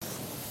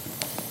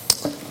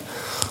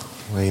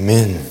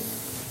Amen.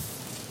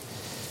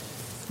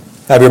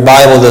 Have your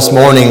Bible this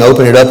morning,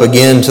 open it up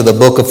again to the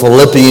book of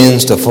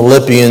Philippians, to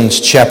Philippians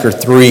chapter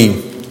 3,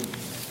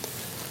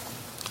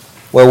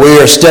 where we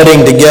are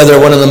studying together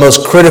one of the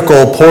most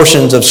critical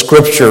portions of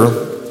Scripture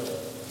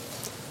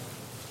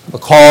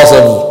because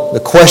of the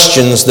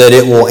questions that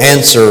it will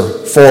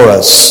answer for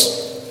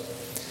us.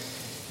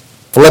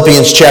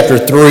 Philippians chapter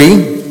 3,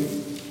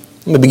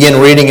 let me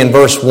begin reading in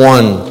verse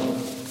 1.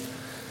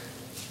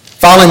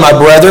 Finally, my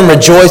brethren,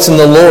 rejoice in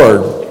the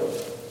Lord.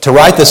 To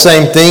write the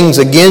same things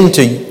again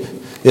to you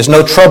is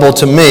no trouble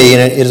to me,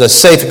 and it is a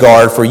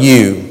safeguard for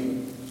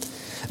you.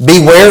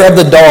 Beware of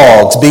the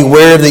dogs,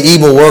 beware of the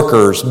evil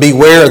workers,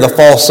 beware of the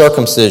false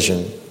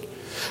circumcision.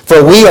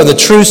 For we are the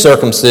true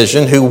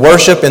circumcision who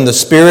worship in the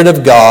Spirit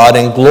of God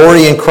and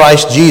glory in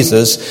Christ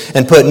Jesus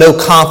and put no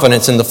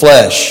confidence in the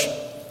flesh.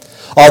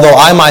 Although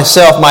I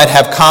myself might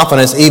have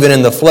confidence even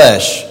in the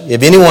flesh.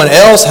 If anyone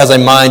else has a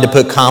mind to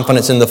put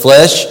confidence in the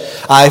flesh,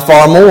 I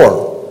far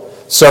more.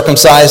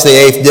 Circumcised the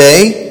 8th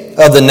day,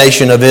 of the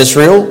nation of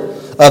Israel,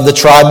 of the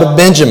tribe of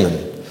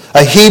Benjamin,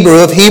 a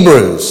Hebrew of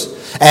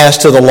Hebrews, as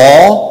to the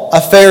law, a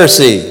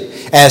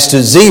Pharisee, as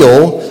to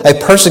zeal, a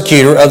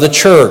persecutor of the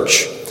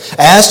church,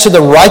 as to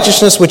the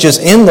righteousness which is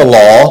in the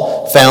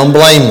law, found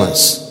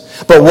blameless.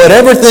 But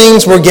whatever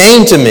things were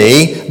gained to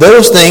me,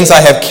 those things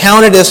I have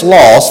counted as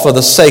loss for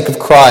the sake of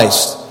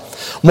Christ.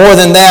 More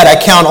than that,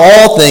 I count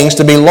all things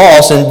to be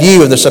lost in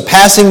view of the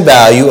surpassing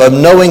value of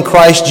knowing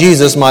Christ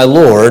Jesus my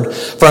Lord,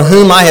 for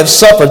whom I have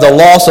suffered the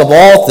loss of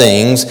all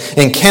things,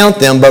 and count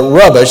them but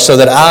rubbish, so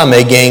that I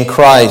may gain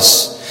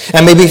Christ,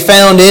 and may be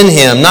found in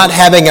him, not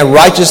having a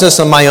righteousness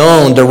of my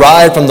own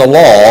derived from the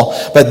law,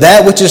 but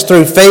that which is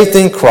through faith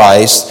in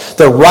Christ,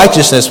 the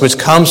righteousness which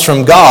comes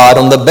from God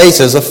on the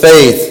basis of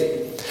faith,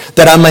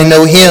 that I may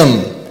know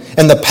him,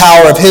 and the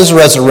power of his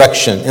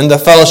resurrection, and the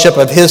fellowship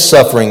of his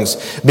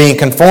sufferings, being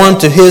conformed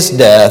to his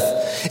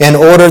death, in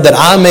order that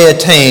I may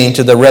attain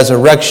to the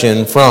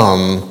resurrection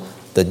from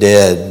the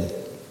dead.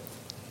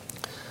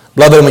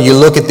 Beloved, when you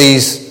look at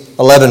these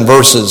 11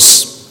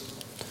 verses,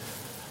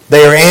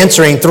 they are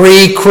answering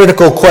three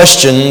critical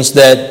questions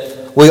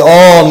that we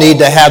all need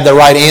to have the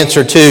right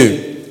answer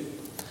to.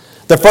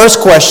 The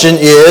first question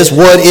is,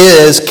 what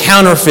is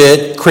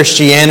counterfeit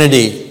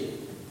Christianity?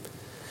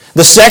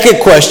 The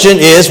second question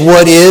is,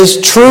 what is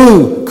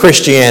true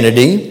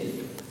Christianity?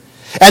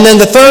 And then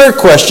the third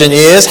question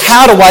is,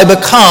 how do I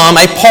become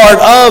a part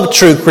of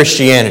true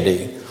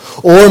Christianity?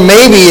 Or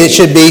maybe it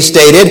should be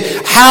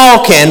stated,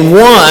 how can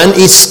one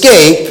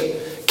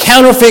escape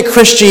counterfeit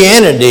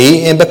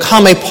Christianity and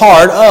become a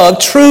part of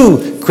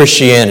true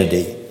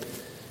Christianity?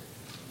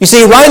 You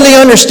see, rightly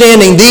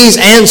understanding these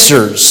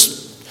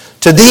answers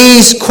to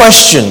these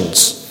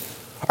questions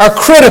are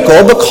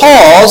critical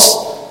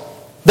because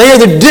they are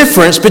the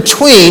difference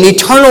between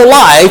eternal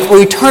life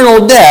or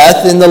eternal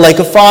death in the lake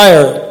of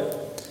fire.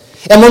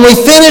 And when we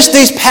finish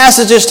these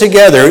passages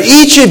together,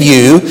 each of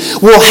you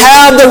will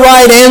have the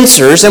right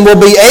answers and will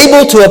be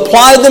able to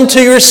apply them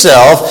to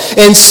yourself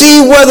and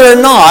see whether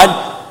or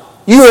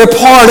not you are a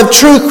part of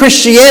true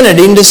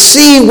Christianity and to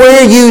see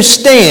where you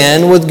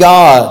stand with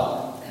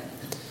God.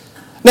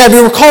 Now, if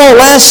you recall,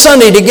 last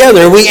Sunday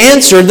together, we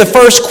answered the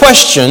first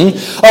question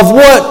of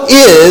what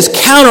is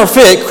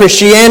counterfeit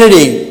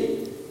Christianity.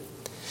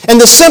 And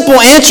the simple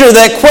answer to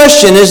that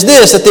question is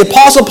this, that the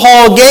Apostle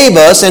Paul gave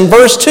us in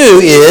verse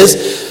 2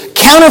 is,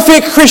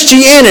 counterfeit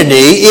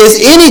Christianity is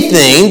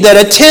anything that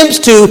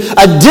attempts to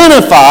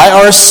identify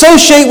or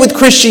associate with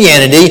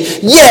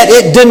Christianity, yet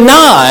it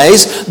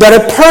denies that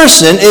a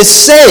person is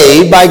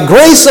saved by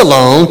grace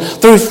alone,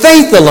 through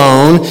faith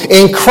alone,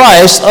 in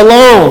Christ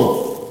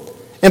alone.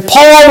 And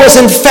Paul was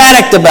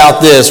emphatic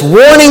about this,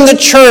 warning the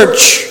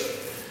church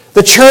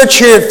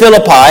here at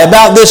Philippi,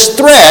 about this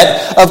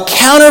threat of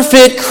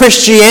counterfeit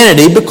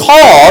Christianity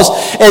because,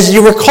 as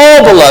you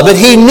recall, beloved,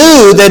 he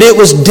knew that it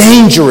was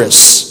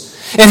dangerous,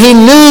 and he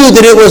knew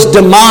that it was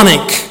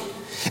demonic,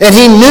 and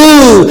he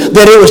knew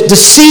that it was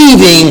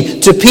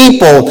deceiving to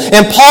people.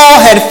 And Paul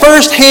had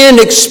first-hand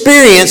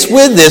experience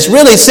with this.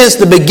 Really, since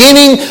the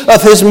beginning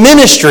of his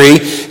ministry,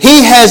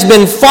 he has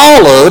been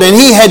followed and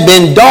he had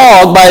been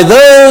dogged by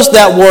those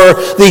that were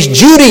these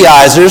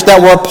Judaizers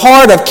that were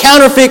part of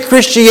counterfeit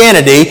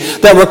Christianity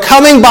that were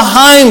coming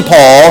behind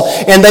Paul,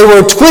 and they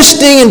were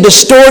twisting and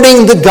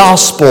distorting the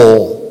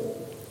gospel.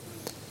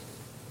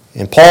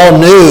 And Paul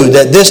knew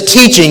that this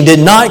teaching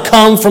did not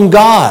come from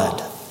God.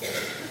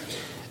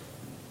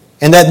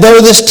 And that though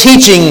this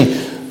teaching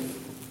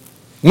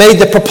made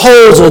the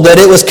proposal that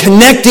it was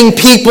connecting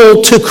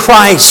people to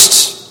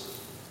Christ,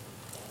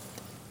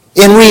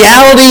 in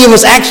reality it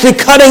was actually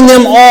cutting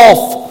them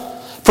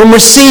off from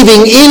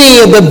receiving any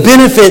of the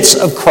benefits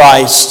of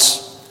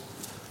Christ.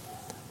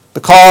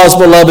 Because,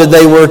 beloved,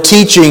 they were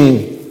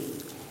teaching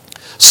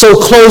so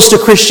close to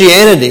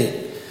Christianity.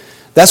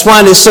 That's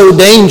why it is so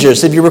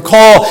dangerous. If you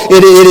recall,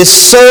 it is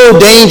so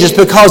dangerous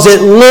because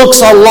it looks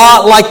a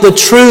lot like the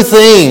true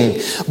thing,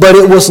 but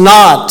it was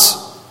not.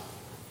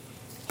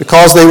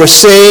 because they were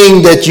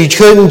saying that you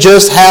couldn't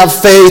just have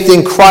faith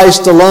in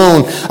Christ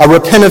alone, a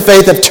repentant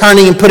faith of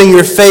turning and putting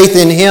your faith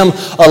in Him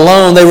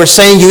alone. They were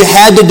saying you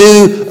had to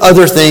do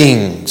other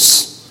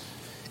things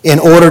in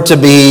order to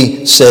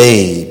be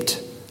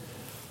saved.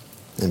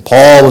 And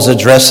Paul was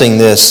addressing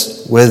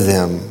this with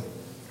them.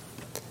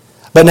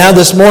 But now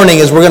this morning,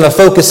 as we're going to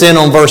focus in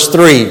on verse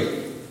 3,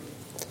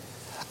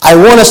 I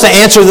want us to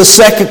answer the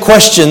second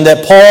question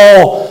that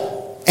Paul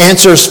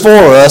answers for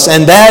us,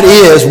 and that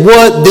is,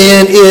 what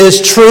then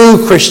is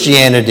true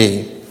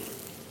Christianity?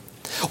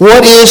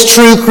 What is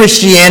true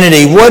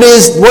Christianity? What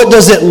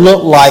does it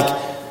look like?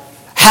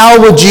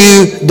 How would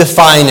you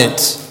define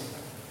it?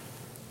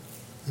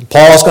 And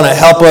Paul's going to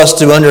help us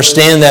to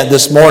understand that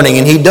this morning,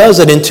 and he does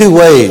it in two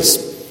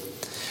ways.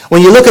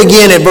 When you look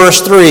again at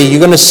verse 3, you're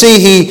going to see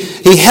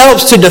he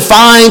helps to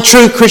define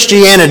true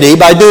Christianity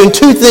by doing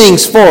two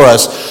things for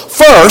us.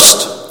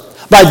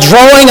 First, by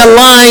drawing a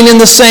line in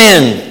the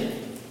sand.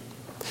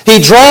 He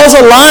draws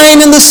a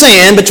line in the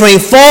sand between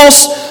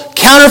false,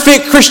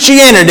 counterfeit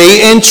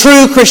Christianity and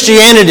true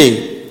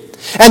Christianity.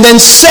 And then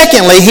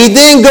secondly, he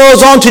then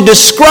goes on to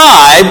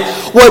describe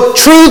what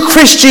true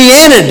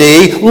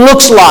Christianity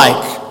looks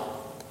like.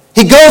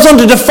 He goes on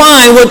to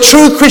define what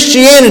true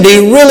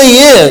Christianity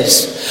really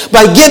is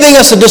by giving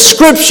us a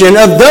description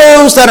of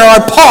those that are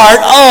a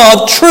part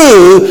of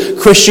true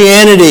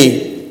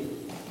Christianity.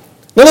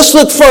 Let us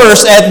look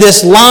first at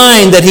this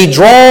line that he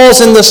draws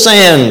in the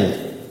sand,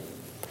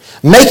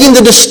 making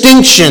the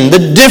distinction,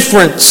 the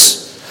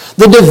difference,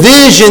 the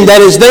division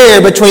that is there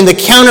between the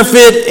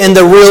counterfeit and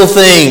the real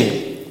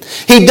thing.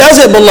 He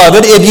does it,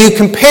 beloved, if you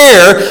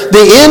compare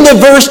the end of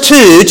verse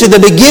 2 to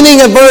the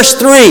beginning of verse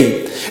 3.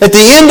 At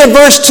the end of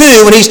verse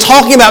 2, when he's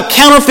talking about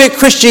counterfeit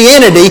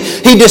Christianity,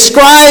 he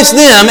describes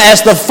them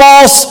as the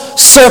false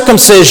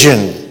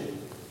circumcision.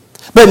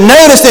 But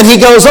notice that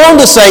he goes on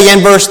to say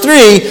in verse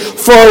 3,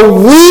 for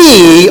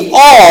we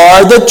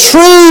are the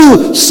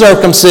true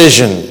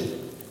circumcision.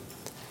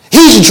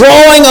 He's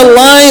drawing a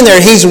line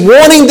there. He's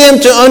wanting them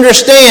to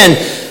understand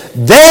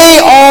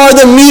they are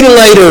the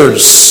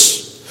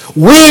mutilators.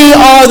 We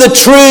are the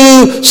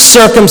true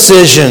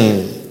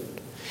circumcision.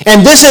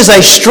 And this is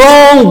a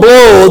strong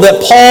blow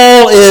that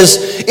Paul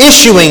is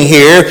issuing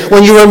here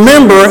when you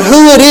remember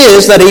who it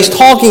is that he's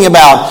talking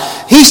about.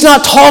 He's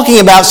not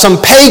talking about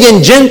some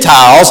pagan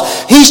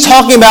Gentiles. He's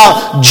talking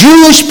about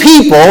Jewish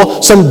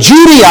people, some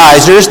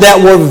Judaizers that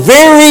were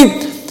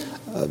very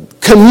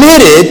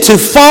committed to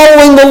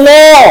following the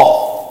law.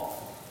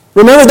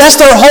 Remember, that's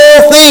their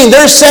whole thing.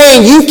 They're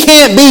saying you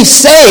can't be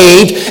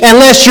saved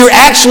unless you're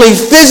actually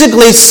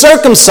physically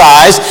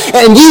circumcised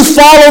and you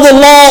follow the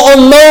law of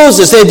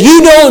Moses. If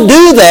you don't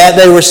do that,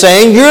 they were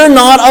saying, you're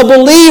not a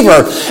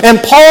believer.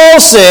 And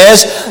Paul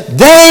says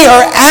they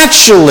are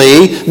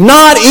actually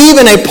not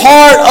even a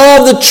part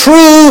of the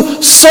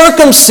true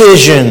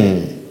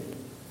circumcision.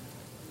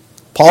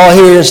 Paul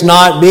here is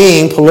not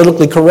being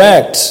politically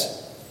correct.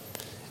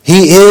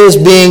 He is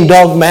being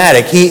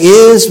dogmatic. He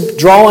is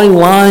drawing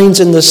lines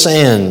in the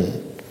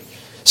sand,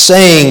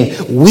 saying,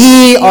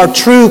 we are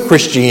true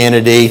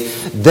Christianity,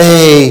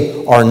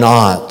 they are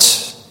not.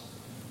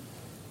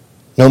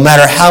 No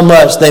matter how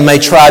much they may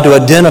try to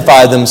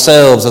identify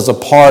themselves as a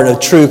part of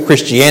true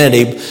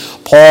Christianity,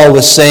 Paul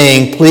was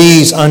saying,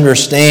 please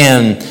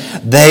understand,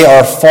 they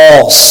are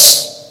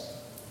false,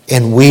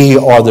 and we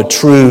are the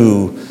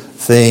true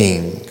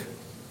thing.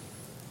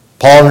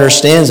 Paul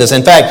understands this.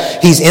 In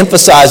fact, he's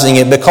emphasizing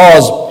it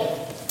because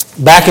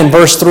back in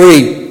verse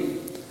 3,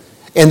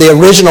 in the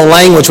original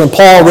language, when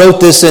Paul wrote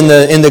this in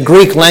the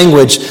Greek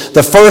language,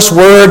 the first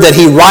word that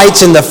he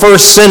writes in the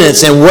first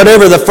sentence, and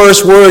whatever the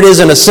first word is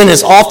in a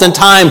sentence,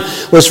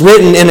 oftentimes was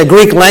written in the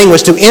Greek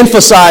language to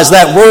emphasize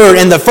that word.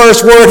 And the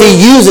first word he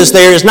uses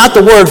there is not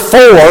the word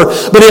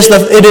for, but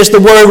it is the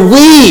word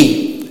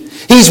we.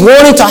 He's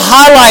wanting to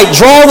highlight,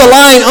 draw the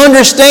line,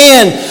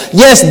 understand,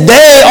 yes,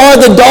 they are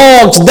the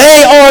dogs,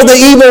 they are the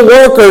evil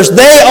workers,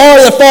 they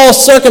are the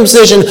false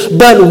circumcision,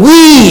 but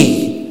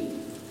we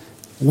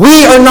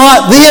are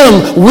not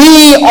them.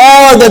 We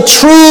are the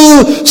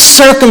true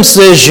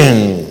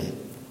circumcision.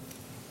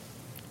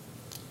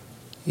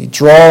 He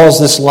draws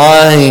this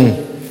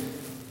line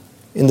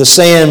in the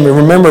sand.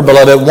 Remember,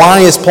 beloved,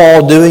 why is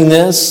Paul doing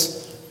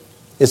this?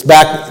 It's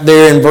back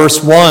there in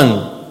verse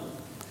 1.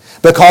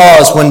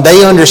 Because when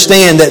they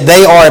understand that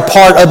they are a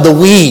part of the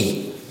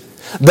we,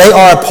 they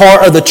are a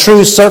part of the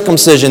true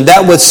circumcision, that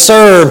would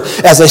serve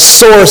as a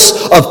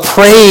source of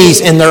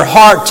praise in their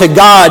heart to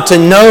God, to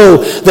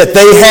know that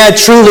they had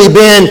truly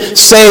been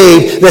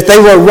saved, that they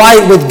were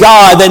right with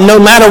God, that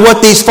no matter what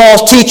these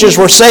false teachers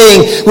were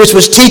saying, which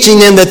was teaching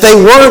them that they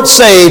weren't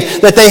saved,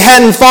 that they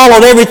hadn't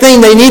followed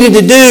everything they needed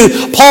to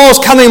do,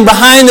 Paul's coming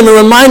behind them and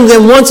reminding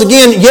them once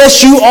again,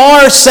 yes, you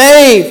are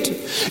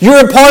saved.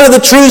 You're a part of the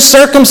true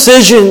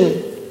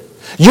circumcision.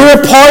 You're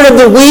a part of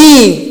the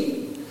we.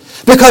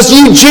 because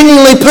you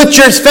genuinely put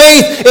your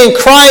faith in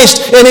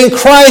Christ and in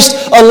Christ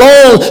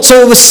alone.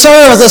 So it would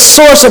serve as a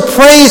source of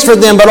praise for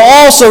them. But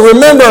also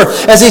remember,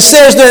 as he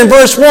says there in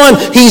verse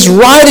 1, he's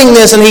writing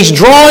this and he's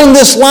drawing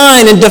this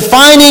line and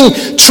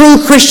defining true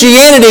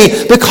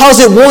Christianity because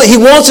he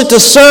wants it to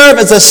serve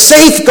as a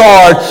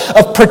safeguard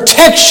of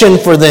protection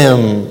for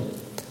them.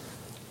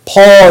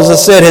 Paul, as I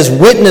said, has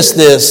witnessed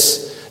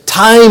this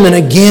time and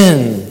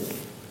again.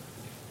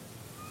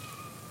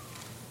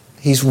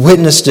 He's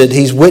witnessed it.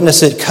 He's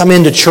witnessed it come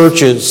into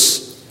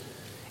churches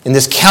in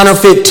this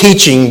counterfeit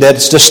teaching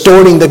that's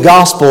distorting the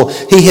gospel.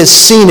 He has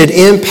seen it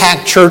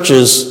impact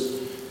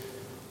churches.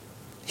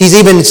 He's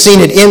even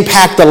seen it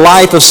impact the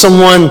life of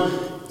someone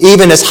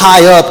even as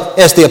high up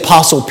as the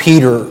Apostle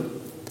Peter,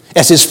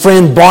 as his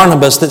friend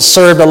Barnabas that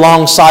served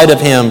alongside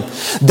of him.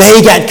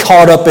 They got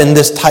caught up in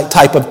this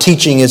type of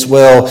teaching as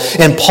well.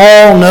 And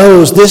Paul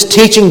knows this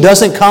teaching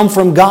doesn't come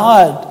from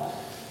God.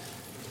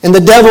 And the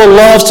devil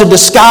loves to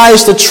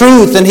disguise the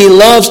truth, and he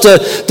loves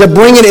to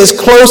bring it as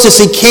close as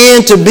he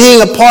can to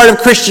being a part of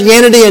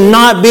Christianity and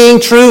not being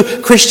true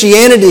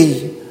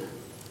Christianity.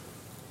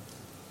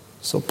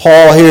 So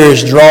Paul here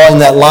is drawing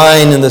that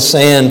line in the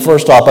sand,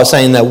 first off, by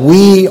saying that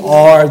we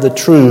are the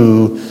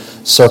true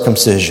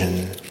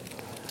circumcision.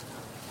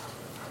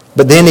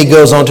 But then he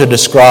goes on to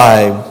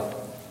describe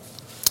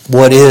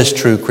what is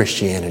true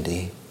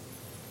Christianity.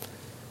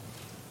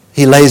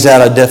 He lays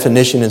out a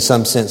definition in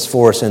some sense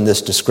for us in this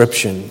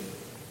description.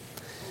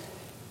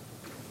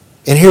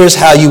 And here's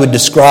how you would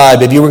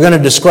describe, if you were going to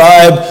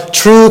describe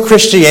true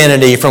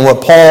Christianity from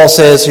what Paul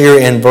says here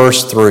in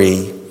verse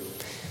 3,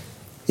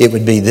 it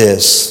would be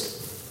this.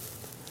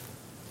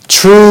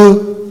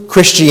 True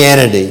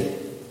Christianity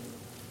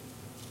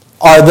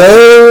are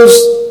those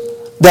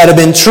that have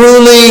been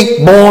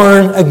truly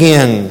born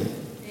again.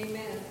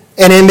 Amen.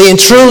 And in being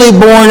truly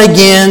born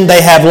again,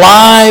 they have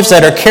lives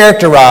that are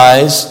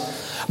characterized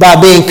by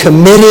being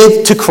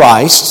committed to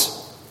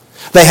Christ.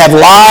 They have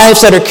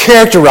lives that are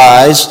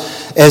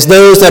characterized as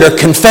those that are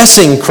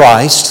confessing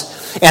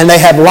Christ. And they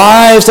have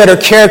lives that are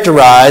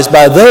characterized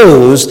by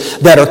those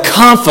that are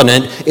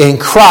confident in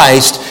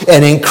Christ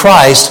and in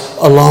Christ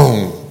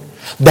alone.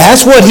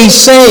 That's what he's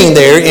saying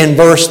there in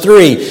verse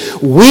 3.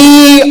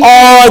 We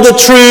are the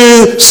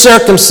true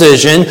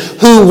circumcision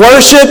who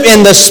worship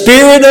in the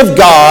Spirit of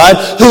God,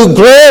 who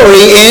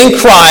glory in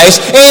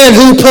Christ, and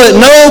who put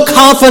no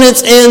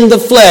confidence in the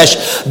flesh.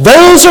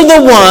 Those are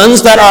the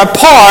ones that are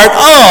part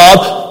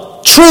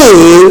of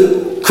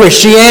true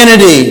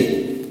Christianity.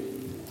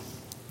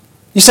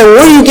 You say,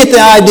 well, where do you get the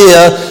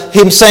idea,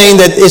 him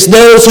saying that it's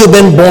those who have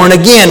been born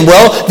again?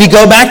 Well, if you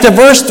go back to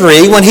verse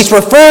 3, when he's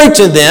referring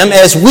to them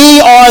as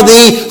we are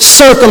the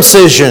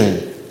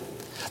circumcision.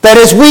 That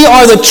is, we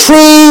are the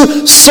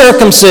true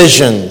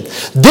circumcision.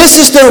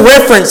 This is the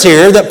reference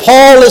here that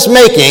Paul is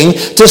making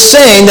to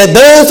saying that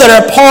those that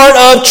are part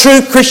of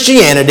true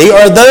Christianity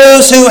are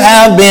those who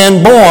have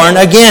been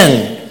born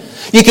again.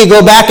 You can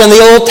go back in the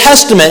Old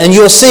Testament and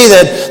you'll see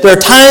that there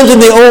are times in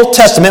the Old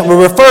Testament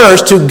where it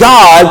refers to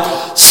God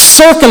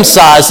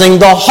circumcising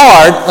the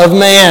heart of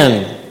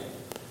man.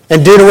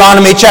 In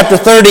Deuteronomy chapter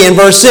 30 and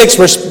verse 6,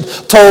 we're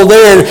told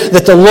there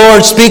that the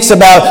Lord speaks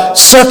about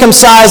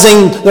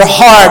circumcising their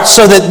hearts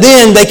so that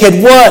then they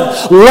could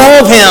what?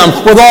 Love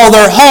Him with all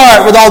their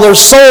heart, with all their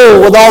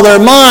soul, with all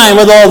their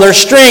mind, with all their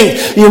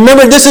strength. You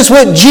remember this is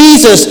what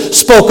Jesus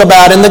spoke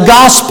about in the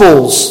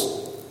Gospels.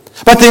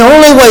 But the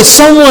only way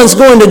someone's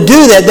going to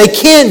do that, they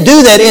can't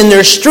do that in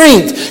their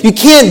strength. You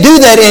can't do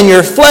that in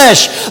your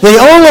flesh. The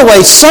only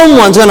way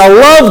someone's going to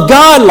love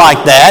God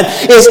like that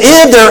is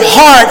if their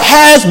heart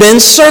has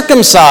been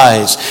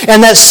circumcised.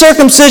 And that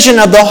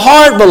circumcision of the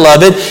heart,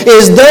 beloved,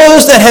 is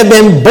those that have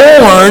been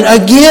born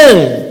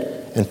again.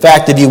 In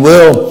fact, if you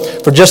will,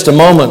 for just a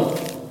moment,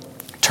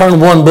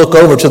 turn one book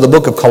over to the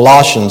book of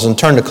Colossians and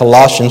turn to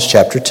Colossians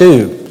chapter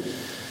 2.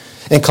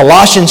 In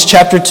Colossians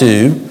chapter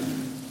 2,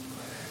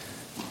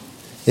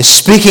 is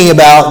speaking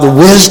about the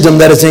wisdom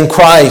that is in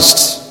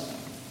Christ.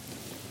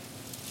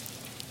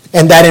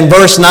 And that in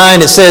verse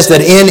 9 it says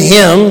that in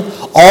Him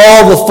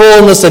all the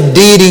fullness of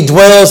deity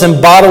dwells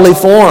in bodily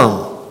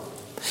form.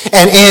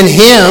 And in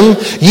Him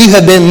you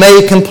have been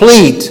made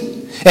complete.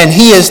 And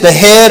He is the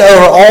head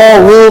over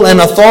all rule and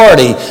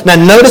authority.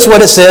 Now notice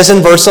what it says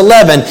in verse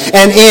 11.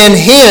 And in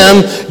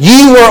Him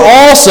you were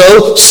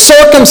also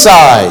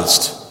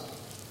circumcised.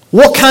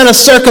 What kind of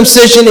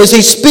circumcision is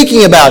he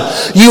speaking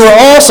about? You are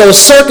also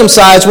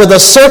circumcised with a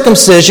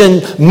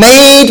circumcision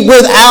made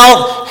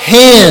without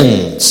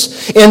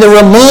hands, in the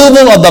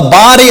removal of the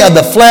body of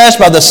the flesh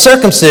by the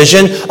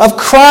circumcision of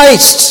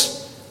Christ.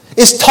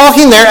 It's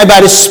talking there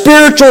about a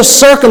spiritual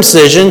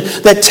circumcision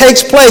that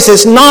takes place.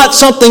 It's not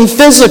something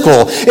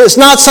physical. It's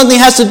not something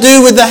that has to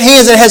do with the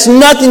hands. It has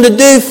nothing to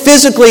do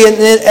physically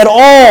at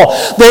all.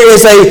 There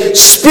is a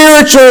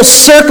spiritual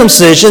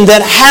circumcision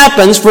that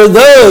happens for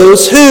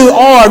those who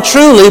are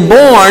truly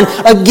born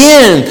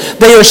again.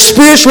 They are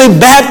spiritually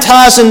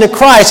baptized into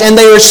Christ, and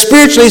they are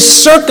spiritually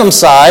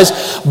circumcised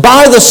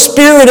by the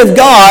Spirit of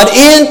God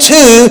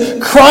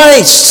into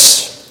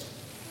Christ.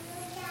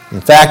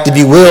 In fact, if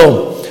you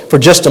will, for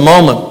just a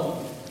moment,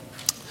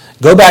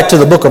 go back to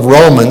the book of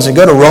Romans and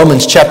go to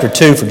Romans chapter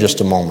 2 for just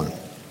a moment.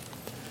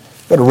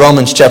 Go to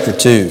Romans chapter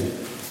 2.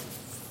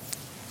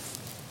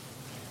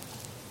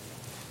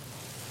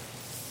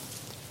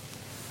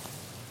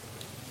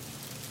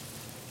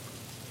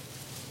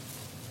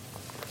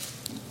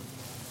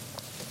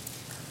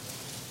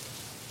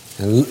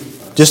 And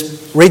just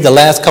read the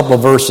last couple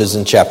of verses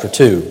in chapter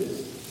 2.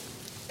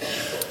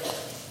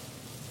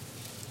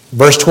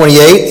 Verse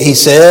 28, he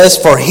says,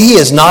 "For he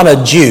is not a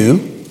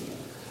Jew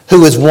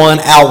who is one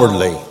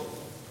outwardly,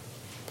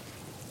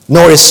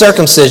 nor is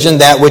circumcision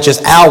that which is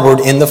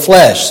outward in the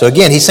flesh." So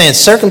again, he's saying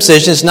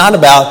circumcision is not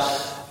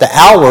about the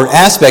outward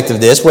aspect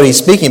of this, what he's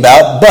speaking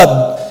about,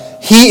 but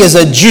he is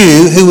a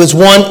Jew who is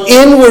one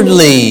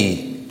inwardly.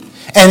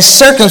 And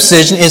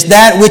circumcision is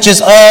that which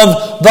is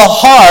of the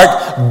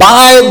heart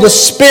by the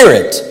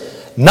Spirit,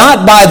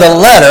 not by the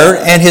letter,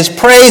 and his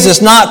praise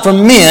is not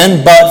from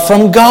men, but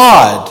from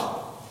God.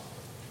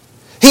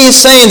 He is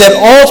saying that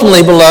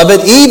ultimately,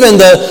 beloved, even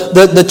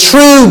the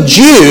true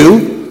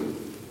Jew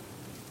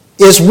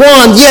is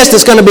one, yes,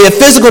 that's going to be a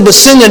physical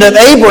descendant of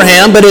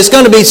Abraham, but it's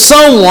going to be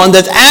someone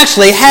that's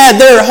actually had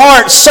their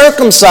heart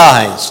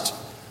circumcised,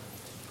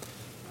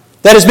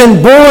 that has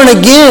been born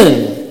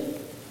again,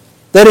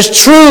 that has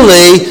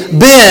truly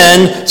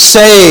been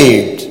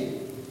saved.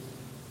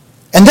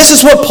 And this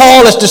is what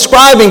Paul is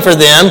describing for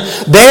them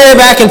there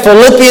back in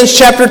Philippians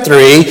chapter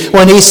 3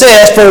 when he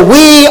says, "For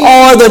we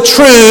are the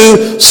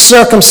true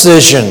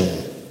circumcision."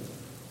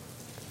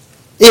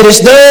 It is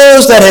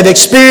those that have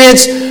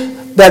experienced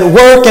that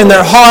work in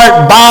their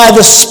heart by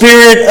the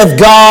Spirit of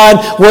God,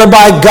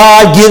 whereby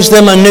God gives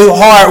them a new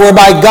heart,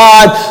 whereby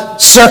God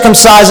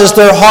circumcises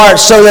their heart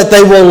so that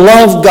they will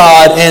love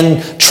God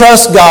and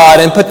trust God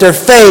and put their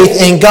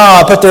faith in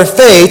God, put their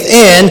faith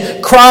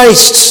in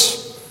Christ.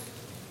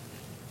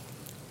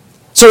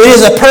 So it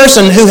is a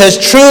person who has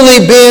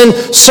truly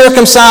been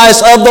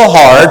circumcised of the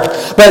heart.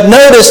 But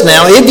notice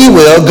now, if you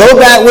will, go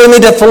back with me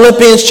to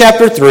Philippians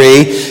chapter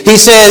 3. He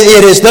says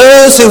it is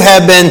those who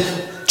have been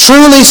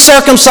truly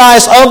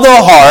circumcised of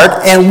the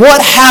heart. And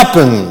what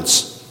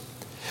happens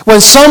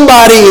when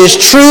somebody is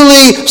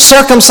truly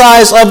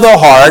circumcised of the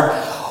heart?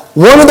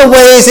 One of the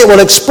ways it will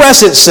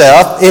express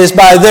itself is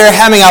by their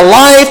having a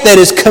life that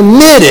is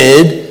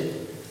committed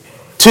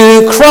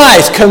to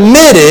Christ,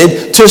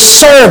 committed to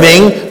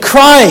serving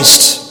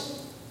Christ.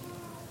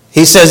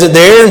 He says it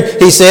there.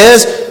 He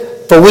says,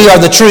 "For we are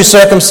the true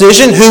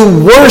circumcision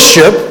who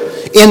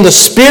worship in the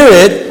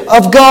Spirit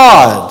of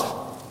God."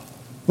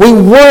 We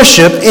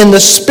worship in the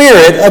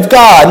Spirit of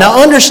God.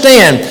 Now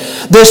understand,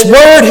 this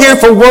word here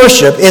for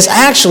worship is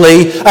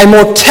actually a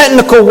more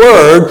technical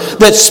word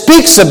that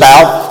speaks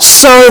about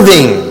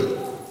serving.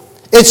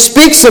 It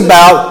speaks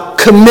about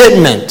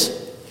commitment.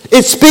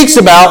 It speaks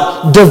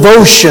about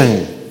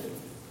devotion.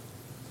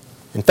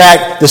 In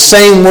fact, the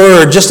same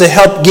word, just to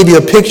help give you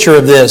a picture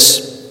of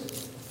this,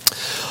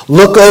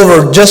 look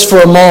over just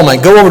for a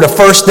moment. Go over to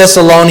 1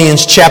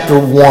 Thessalonians chapter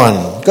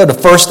 1. Go to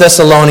 1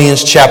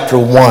 Thessalonians chapter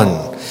 1.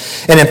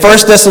 And in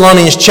 1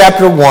 Thessalonians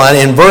chapter 1,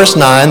 in verse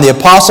 9, the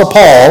Apostle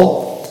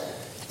Paul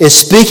is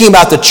speaking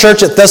about the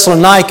church at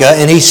Thessalonica,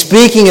 and he's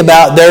speaking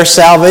about their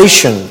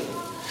salvation.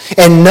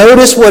 And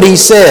notice what he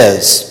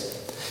says.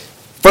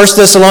 1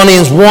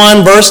 Thessalonians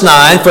 1, verse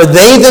 9, "For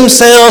they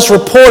themselves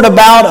report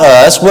about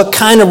us what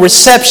kind of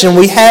reception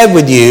we had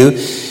with you,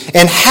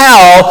 and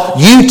how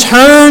you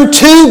turn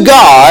to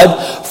God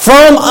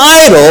from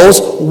idols."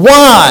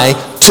 Why?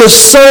 To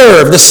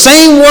serve. The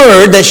same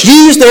word that's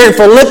used there in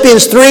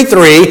Philippians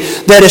 3:3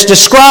 that is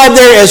described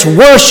there as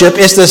worship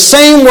is the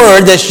same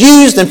word that's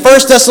used in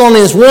 1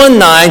 Thessalonians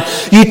 1:9.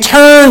 You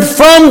turn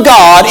from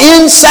God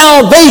in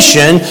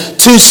salvation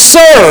to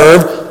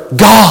serve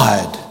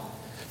God,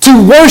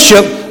 to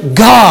worship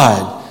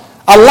God,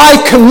 a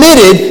life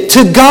committed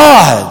to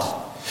God.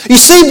 You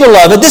see,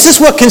 beloved, this is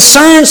what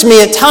concerns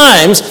me at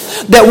times,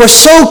 that we're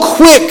so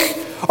quick,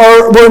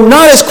 or we're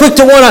not as quick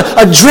to want to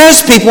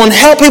address people and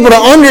help people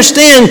to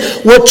understand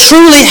what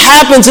truly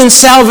happens in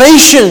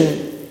salvation.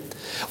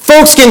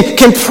 Folks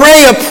can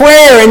pray a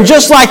prayer, and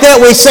just like that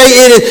we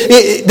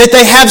say that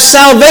they have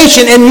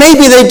salvation, and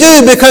maybe they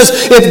do, because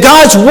if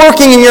God's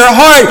working in your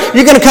heart,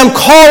 you're going to come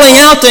calling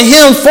out to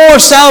Him for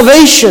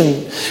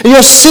salvation. And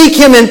you'll seek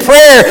Him in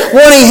prayer,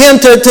 wanting Him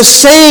to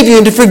save you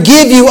and to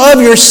forgive you of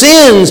your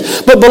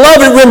sins. But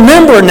beloved,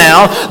 remember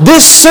now,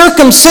 this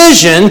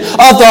circumcision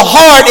of the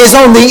heart is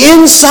on the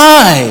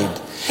inside.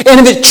 And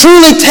if it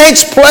truly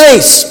takes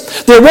place,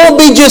 there won't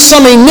be just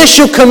some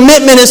initial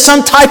commitment and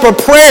some type of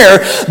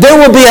prayer. There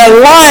will be a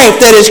life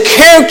that is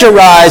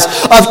characterized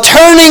of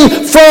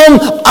turning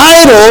from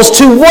idols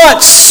to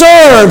what?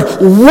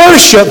 Serve,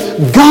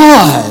 worship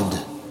God.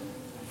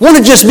 Want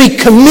to just be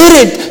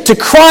committed to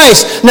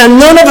Christ. Now,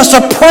 none of us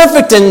are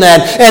perfect in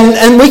that,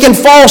 and we can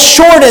fall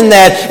short in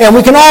that, and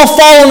we can all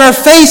fall on our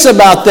face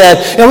about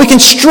that, and we can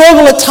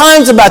struggle at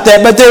times about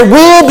that, but there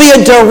will be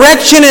a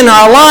direction in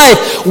our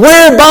life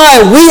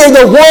whereby we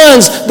are the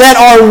ones that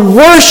are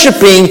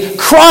worshiping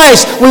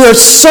Christ. We are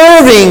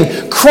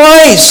serving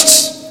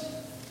Christ.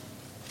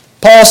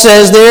 Paul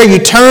says there, you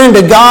turn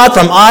to God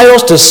from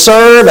idols to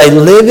serve a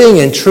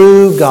living and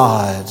true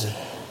God.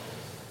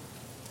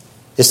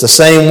 It's the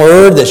same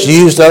word that's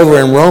used over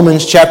in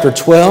Romans chapter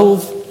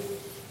 12,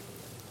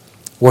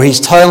 where he's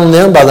telling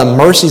them, by the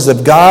mercies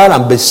of God,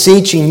 I'm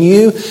beseeching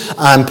you,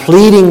 I'm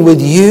pleading with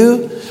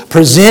you,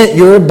 present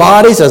your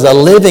bodies as a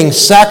living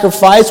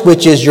sacrifice,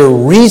 which is your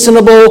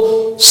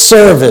reasonable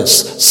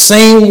service.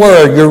 Same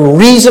word, your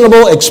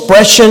reasonable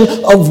expression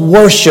of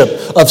worship,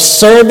 of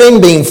serving,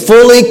 being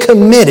fully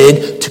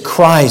committed to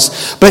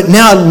Christ. But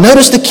now,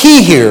 notice the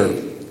key here.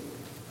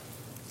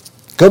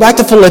 Go back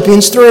to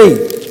Philippians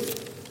 3.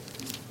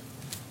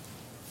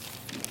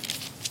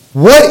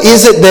 What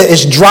is it that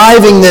is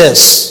driving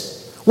this?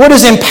 What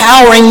is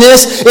empowering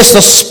this? It's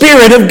the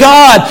Spirit of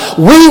God.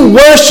 We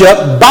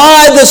worship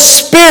by the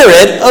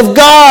Spirit of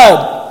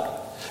God.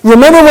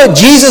 Remember what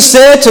Jesus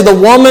said to the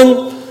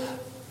woman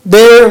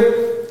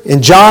there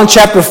in John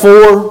chapter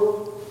 4?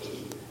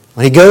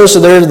 When he goes to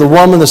the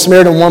woman, the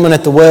Samaritan woman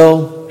at the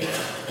well,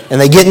 and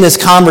they get in this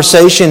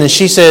conversation, and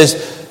she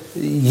says,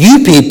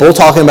 you people,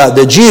 talking about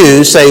the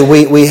Jews, say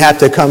we have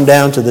to come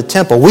down to the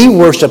temple. We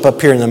worship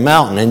up here in the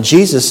mountain. And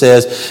Jesus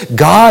says,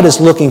 God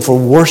is looking for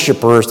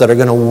worshipers that are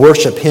going to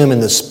worship Him in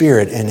the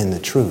Spirit and in the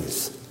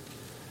truth.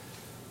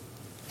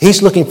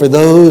 He's looking for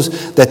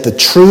those that the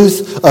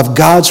truth of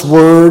God's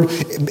Word,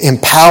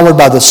 empowered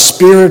by the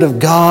Spirit of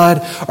God,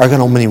 are going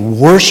to be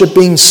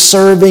worshiping,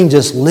 serving,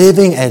 just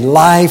living a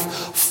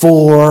life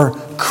for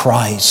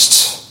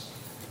Christ.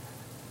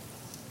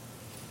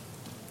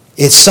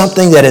 It's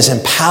something that is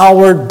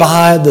empowered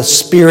by the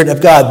Spirit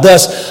of God.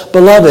 Thus,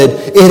 beloved,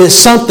 it is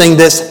something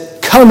that's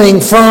coming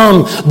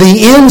from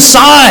the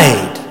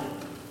inside.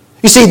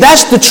 You see,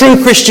 that's the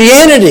true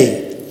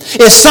Christianity.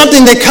 It's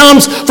something that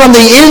comes from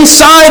the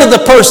inside of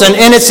the person,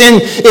 and it's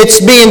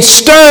being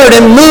stirred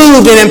and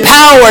moved and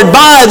empowered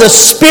by the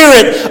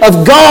Spirit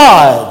of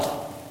God.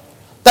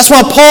 That's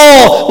why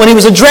Paul, when he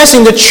was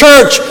addressing the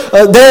church,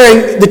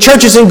 the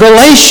churches in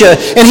Galatia,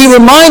 and he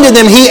reminded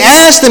them, he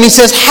asked them, he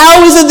says,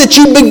 how is it that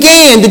you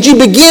began? Did you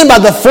begin by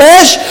the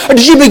flesh, or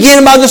did you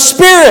begin by the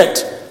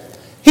Spirit?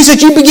 He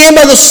said, you began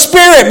by the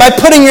Spirit, by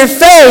putting your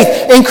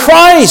faith in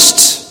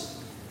Christ.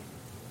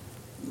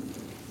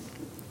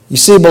 You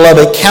see,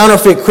 beloved,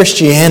 counterfeit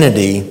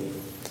Christianity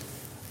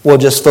will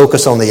just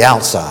focus on the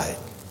outside.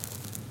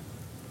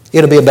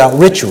 It'll be about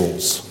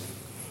rituals.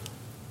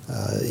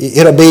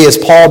 It'll be as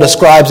Paul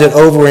describes it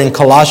over in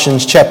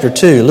Colossians chapter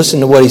 2. Listen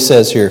to what he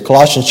says here.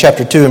 Colossians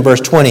chapter 2 and verse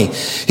 20.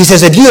 He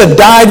says, if you have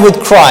died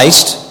with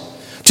Christ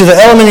to the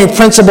elementary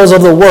principles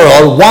of the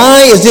world,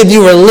 why, as if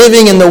you were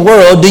living in the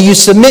world, do you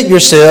submit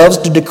yourselves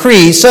to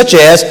decrees such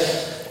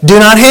as do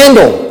not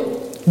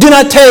handle, do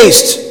not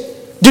taste,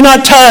 do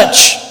not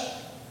touch,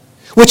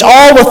 which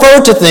all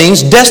refer to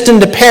things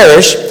destined to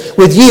perish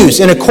with use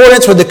in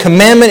accordance with the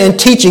commandment and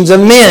teachings of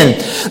men.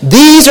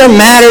 These are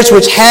matters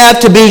which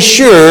have, to be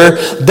sure,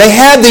 they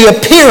have the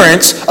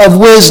appearance of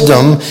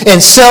wisdom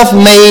and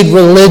self-made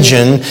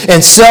religion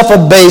and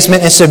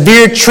self-abasement and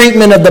severe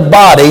treatment of the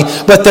body,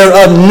 but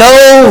they're of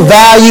no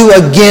value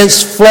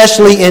against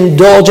fleshly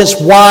indulgence.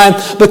 Why?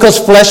 Because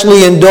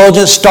fleshly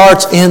indulgence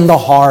starts in the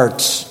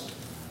heart.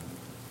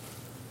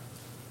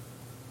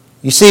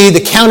 You see,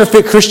 the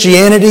counterfeit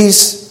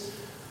Christianities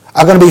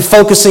are going to be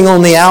focusing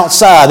on the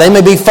outside. They may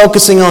be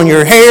focusing on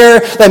your hair.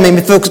 They may be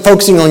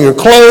focusing on your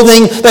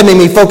clothing. They may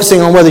be focusing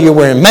on whether you're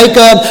wearing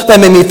makeup. They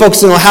may be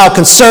focusing on how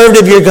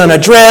conservative you're going to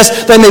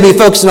dress. They may be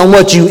focusing on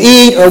what you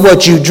eat or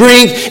what you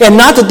drink. And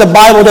not that the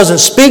Bible doesn't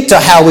speak to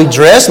how we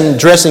dress and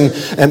dressing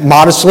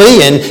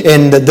modestly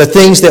and the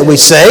things that we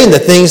say and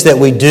the things that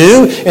we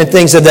do and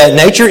things of that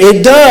nature.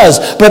 It does.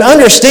 But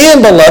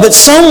understand, beloved,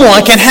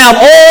 someone can have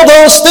all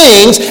those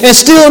things and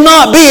still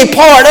not be a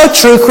part of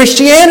true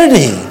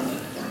Christianity.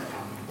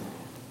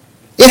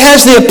 It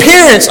has the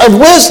appearance of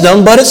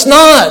wisdom, but it's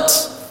not.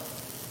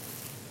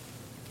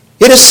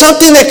 It is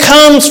something that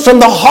comes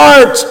from the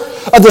heart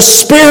of the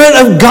Spirit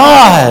of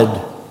God,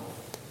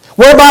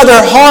 whereby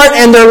their heart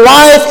and their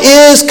life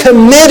is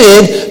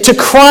committed to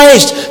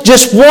Christ,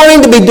 just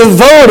wanting to be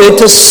devoted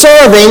to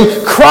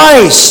serving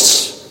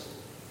Christ.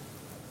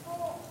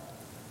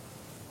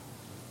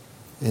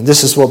 And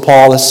this is what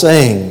Paul is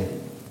saying.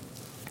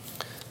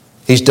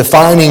 He's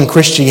defining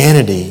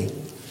Christianity,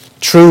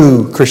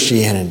 true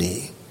Christianity.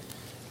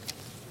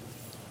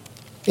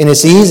 And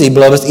it's easy,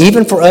 beloved,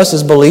 even for us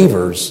as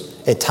believers,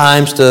 at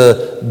times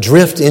to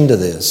drift into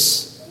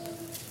this.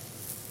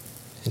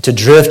 And to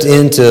drift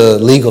into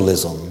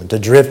legalism. And to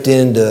drift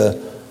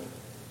into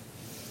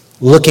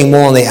looking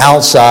more on the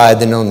outside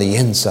than on the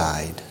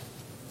inside.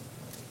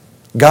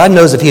 God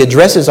knows if He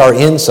addresses our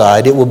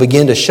inside, it will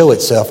begin to show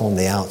itself on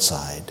the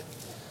outside.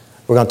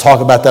 We're going to talk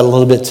about that a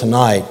little bit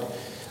tonight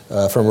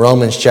from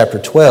Romans chapter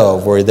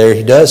 12, where there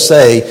He does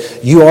say,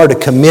 you are to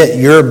commit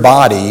your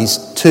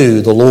bodies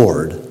to the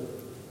Lord.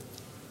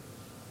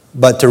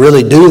 But to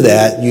really do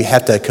that, you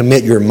have to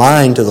commit your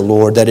mind to the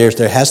Lord. That is,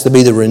 there has to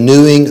be the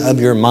renewing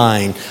of your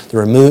mind, the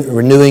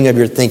renewing of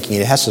your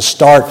thinking. It has to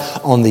start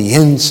on the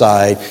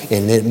inside,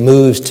 and it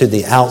moves to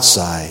the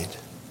outside.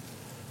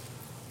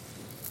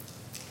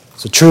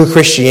 So true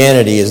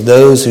Christianity is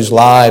those whose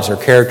lives are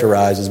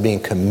characterized as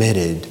being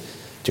committed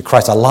to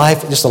Christ.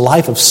 Just a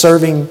life of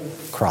serving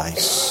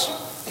Christ.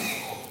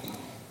 Well,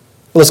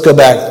 let's go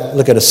back,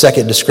 look at a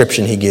second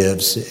description he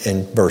gives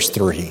in verse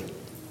 3.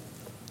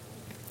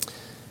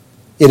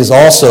 It is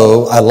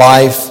also a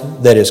life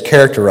that is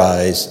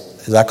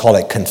characterized, as I call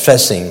it,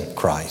 confessing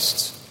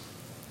Christ.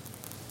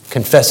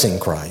 Confessing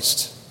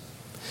Christ.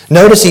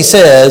 Notice he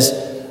says,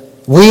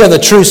 we are the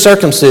true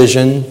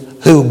circumcision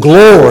who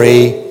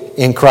glory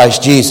in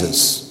Christ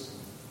Jesus.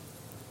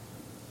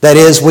 That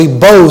is, we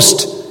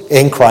boast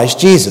in Christ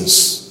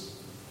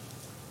Jesus.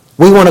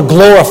 We want to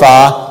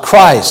glorify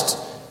Christ.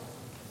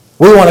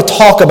 We want to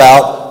talk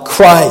about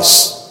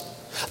Christ.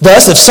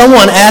 Thus, if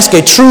someone asks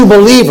a true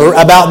believer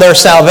about their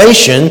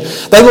salvation,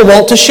 they will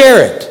want to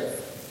share it.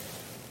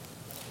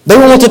 They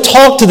will want to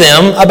talk to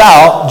them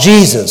about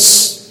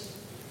Jesus.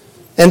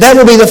 And that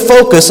will be the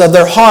focus of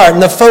their heart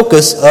and the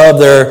focus of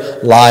their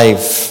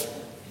life.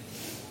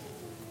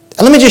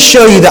 And let me just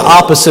show you the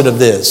opposite of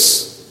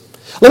this.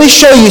 Let me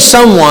show you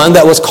someone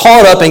that was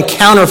caught up in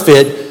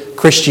counterfeit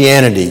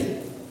Christianity.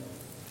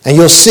 And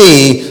you'll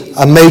see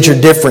a major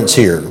difference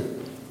here.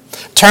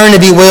 Turn,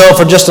 if you will,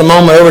 for just a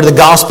moment over to the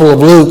Gospel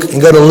of Luke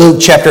and go to Luke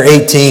chapter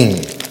 18.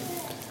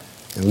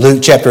 In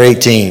Luke chapter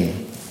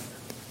 18.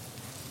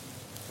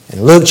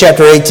 In Luke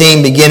chapter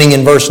 18, beginning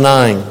in verse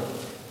 9.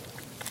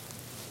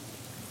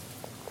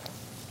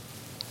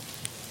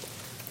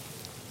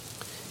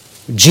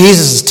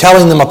 Jesus is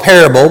telling them a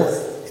parable,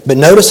 but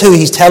notice who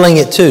he's telling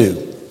it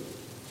to.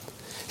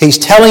 He's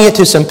telling it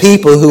to some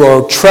people who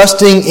are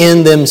trusting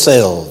in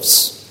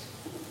themselves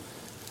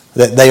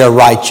that they are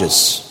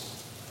righteous.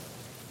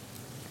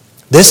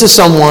 This is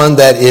someone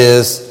that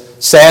is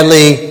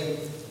sadly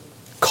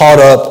caught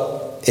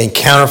up in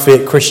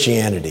counterfeit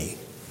Christianity.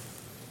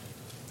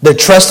 They're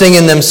trusting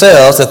in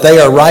themselves that they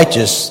are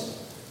righteous,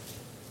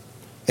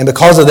 and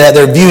because of that,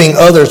 they're viewing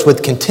others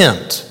with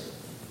contempt.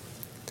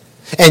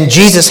 And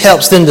Jesus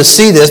helps them to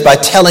see this by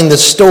telling the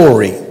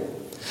story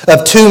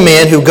of two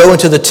men who go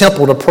into the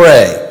temple to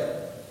pray.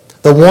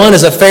 The one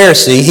is a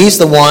Pharisee. He's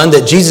the one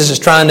that Jesus is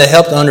trying to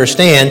help to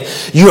understand.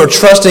 You are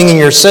trusting in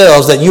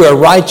yourselves that you are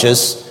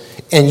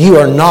righteous, and you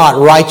are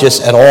not righteous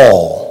at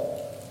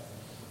all.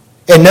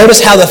 And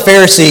notice how the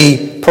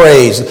Pharisee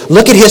prays.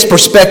 Look at his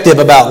perspective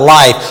about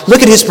life.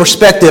 Look at his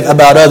perspective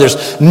about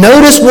others.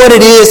 Notice what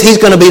it is he's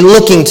going to be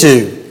looking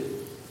to.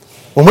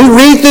 When we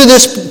read through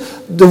this,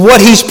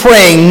 what he's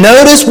praying,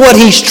 notice what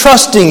he's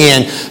trusting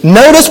in.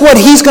 Notice what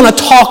he's going to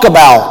talk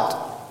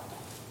about.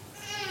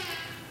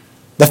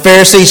 The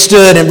Pharisee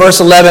stood in verse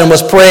 11 and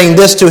was praying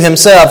this to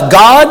himself.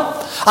 God,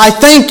 I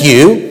thank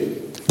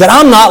you that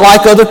I'm not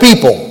like other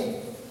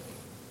people.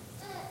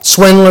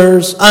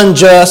 Swindlers,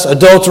 unjust,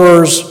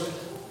 adulterers,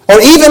 or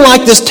even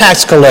like this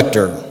tax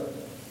collector.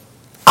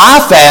 I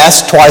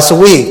fast twice a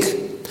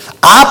week.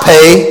 I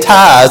pay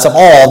tithes of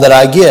all that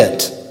I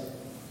get.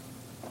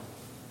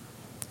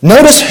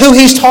 Notice who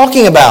he's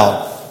talking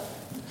about.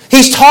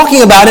 He's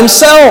talking about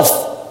himself.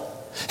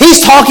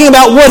 He's talking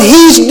about what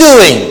he's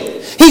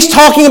doing. He's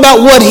talking about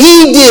what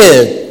he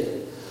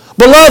did.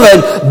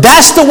 Beloved,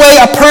 that's the way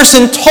a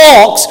person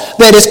talks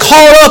that is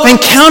caught up in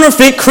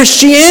counterfeit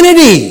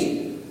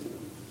Christianity.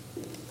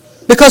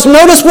 Because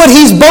notice what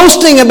he's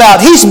boasting about.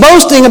 He's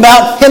boasting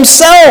about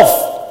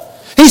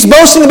himself. He's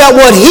boasting about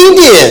what he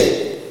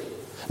did,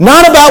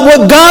 not about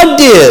what God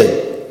did.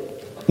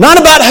 Not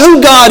about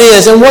who God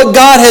is and what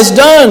God has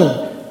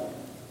done.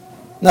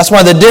 That's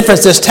why the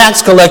difference, this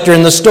tax collector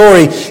in the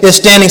story is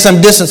standing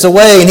some distance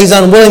away and he's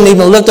unwilling to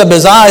even lift up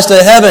his eyes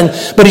to heaven,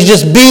 but he's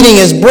just beating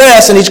his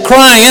breast and he's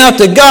crying out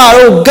to God,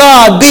 oh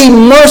God, be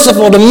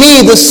merciful to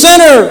me, the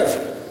sinner.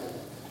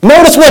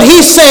 Notice what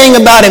he's saying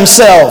about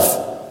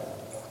himself.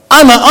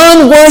 I'm an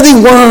unworthy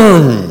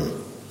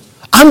worm.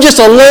 I'm just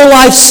a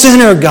low-life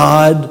sinner,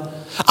 God.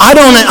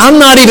 I'm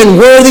not even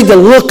worthy to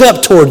look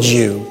up towards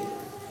you.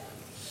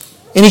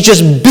 And he's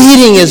just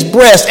beating his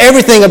breast.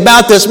 Everything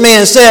about this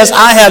man says,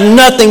 I have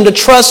nothing to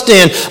trust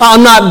in.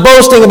 I'm not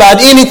boasting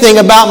about anything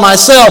about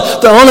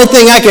myself. The only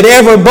thing I could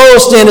ever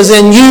boast in is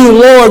in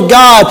you, Lord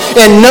God.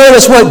 And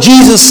notice what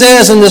Jesus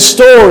says in this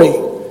story.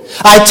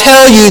 I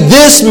tell you,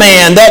 this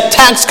man, that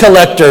tax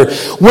collector,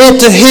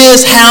 went to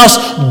his house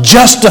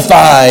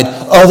justified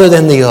rather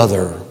than the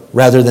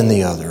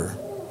other.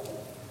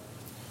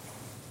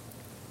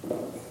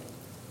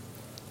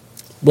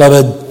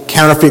 Beloved,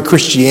 counterfeit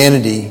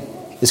Christianity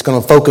is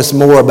going to focus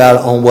more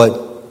on what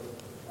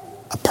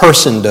a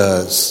person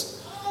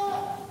does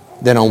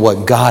than on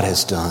what God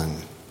has done.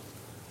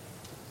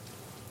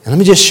 And let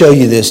me just show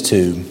you this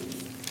too,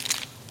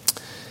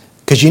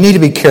 because you need to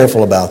be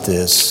careful about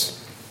this.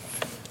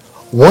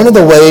 One of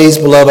the ways,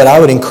 beloved,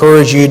 I would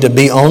encourage you to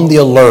be on the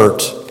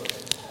alert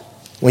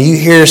when you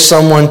hear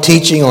someone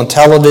teaching on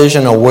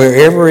television or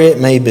wherever it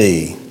may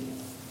be.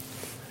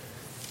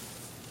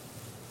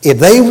 If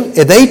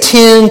they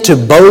tend to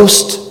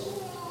boast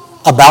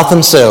about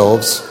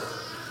themselves,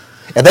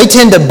 And they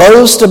tend to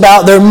boast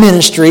about their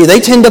ministry. They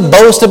tend to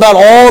boast about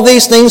all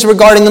these things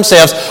regarding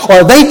themselves.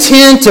 Or they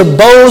tend to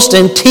boast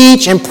and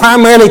teach and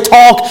primarily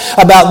talk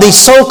about these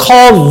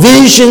so-called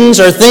visions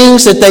or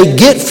things that they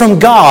get from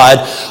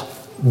God.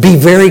 Be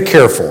very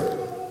careful.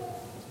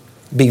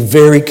 Be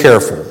very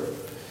careful.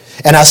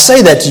 And I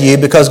say that to you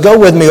because go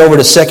with me over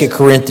to 2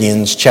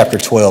 Corinthians chapter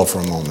 12 for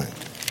a moment.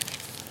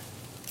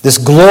 This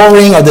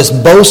glorying or this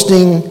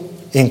boasting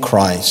in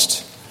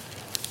Christ.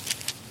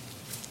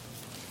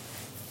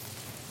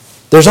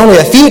 There's only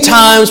a few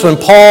times when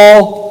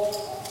Paul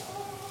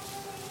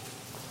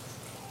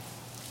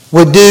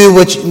would do,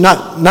 which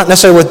not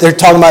necessarily what they're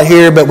talking about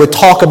here, but would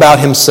talk about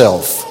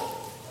himself.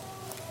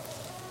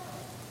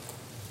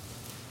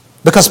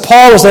 Because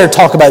Paul was there to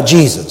talk about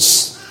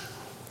Jesus.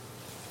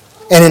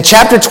 And in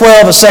chapter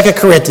 12 of 2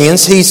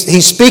 Corinthians,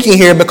 he's speaking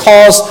here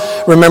because,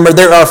 remember,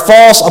 there are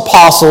false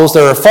apostles,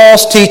 there are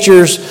false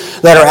teachers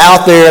that are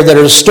out there that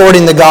are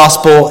distorting the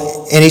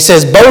gospel. And he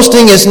says,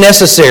 boasting is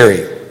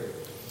necessary,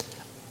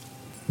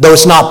 though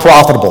it's not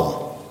profitable.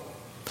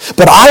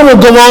 But I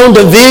will go on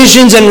to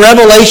visions and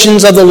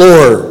revelations of the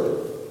Lord.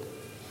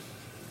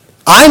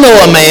 I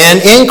know a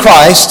man in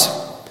Christ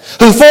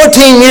who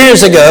 14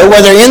 years ago,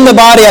 whether in the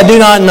body I do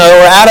not know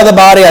or out of the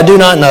body I do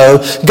not know,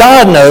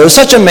 God knows,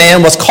 such a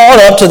man was caught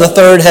up to the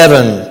third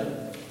heaven.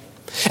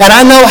 And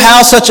I know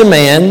how such a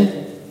man,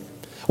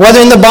 whether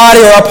in the body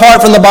or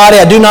apart from the body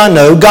I do not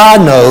know,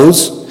 God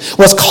knows,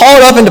 was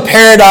caught up into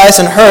paradise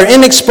and heard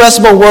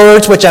inexpressible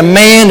words which a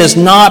man is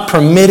not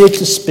permitted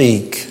to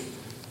speak.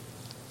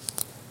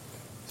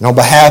 And on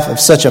behalf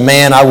of such a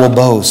man I will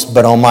boast,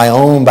 but on my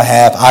own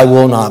behalf I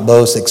will not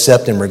boast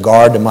except in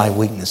regard to my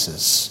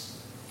weaknesses.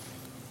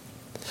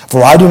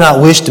 For I do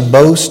not wish to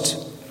boast.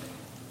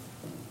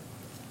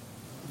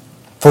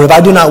 For if I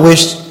do not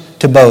wish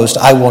to boast,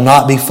 I will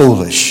not be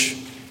foolish,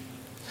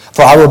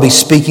 for I will be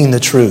speaking the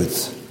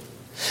truth.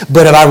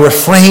 But if I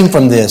refrain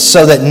from this,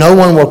 so that no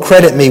one will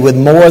credit me with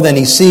more than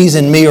he sees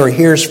in me or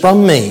hears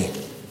from me,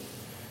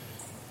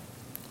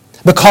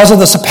 because of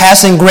the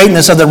surpassing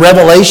greatness of the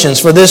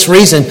revelations, for this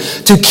reason,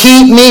 to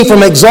keep me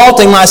from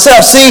exalting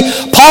myself. See,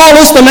 Paul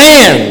is the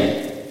man.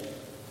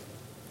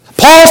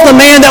 Paul's the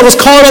man that was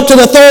called up to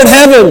the third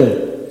heaven.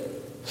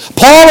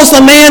 Paul is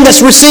the man that's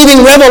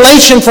receiving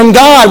revelation from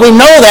God. We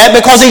know that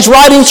because he's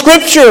writing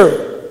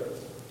Scripture.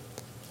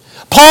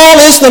 Paul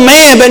is the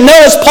man, but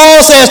notice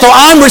Paul says, though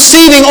I'm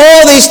receiving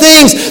all these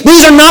things,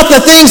 these are not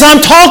the things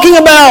I'm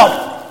talking about.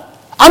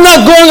 I'm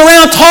not going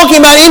around talking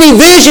about any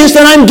visions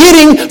that I'm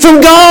getting from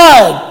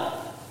God.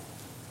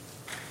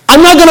 I'm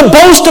not going to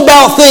boast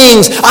about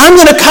things. I'm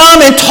going to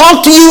come and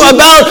talk to you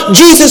about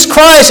Jesus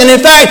Christ. And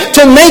in fact,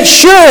 to make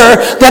sure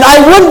that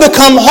I wouldn't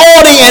become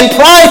haughty and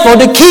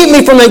prideful, to keep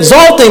me from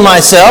exalting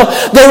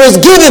myself, there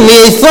was given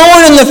me a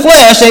thorn in the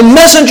flesh, a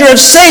messenger of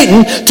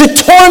Satan, to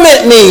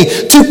torment me,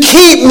 to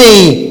keep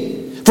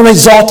me from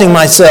exalting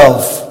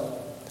myself.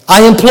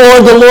 I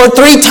implored the Lord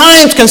 3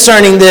 times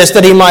concerning this,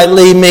 that he might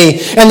lead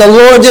me. And the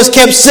Lord just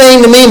kept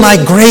saying to me,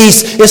 my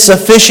grace is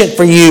sufficient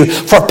for you,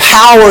 for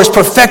power is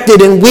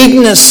perfected in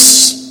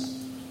weakness.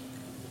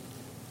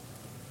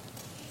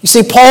 You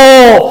see,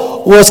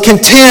 Paul was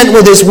content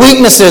with his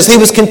weaknesses. He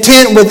was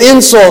content with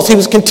insults. He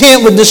was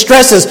content with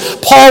distresses.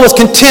 Paul was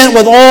content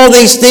with all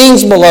these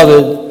things,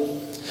 beloved.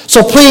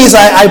 So please,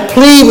 I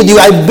plead with you,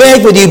 I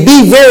beg with you,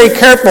 be very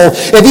careful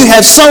if you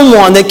have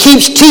someone that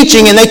keeps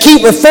teaching and they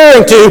keep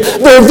referring to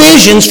their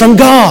visions from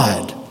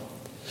God.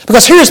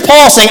 Because here's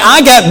Paul saying,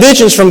 I got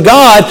visions from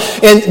God,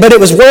 but it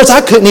was words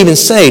I couldn't even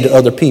say to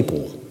other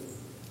people.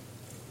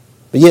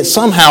 But yet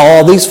somehow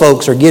all these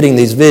folks are getting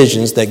these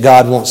visions that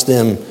God wants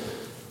them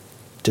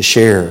to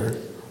share.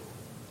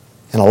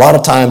 And a lot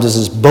of times this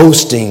is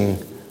boasting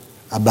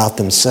about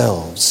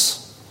themselves.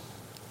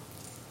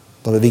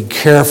 But be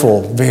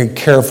careful, very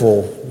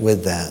careful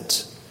with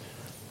that.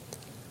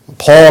 What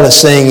Paul is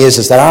saying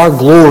is that our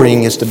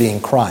glorying is to be in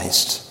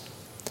Christ.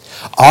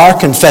 Our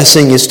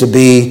confessing is to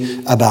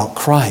be about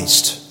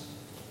Christ.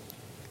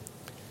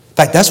 In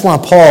fact, that's why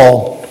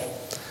Paul,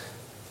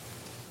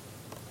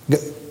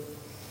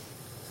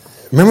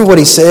 remember what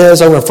he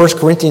says over in 1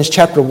 Corinthians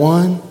chapter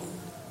 1?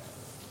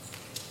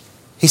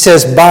 He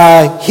says,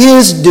 by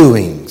his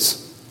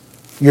doings,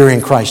 you're in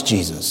Christ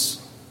Jesus.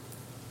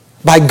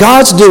 By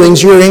God's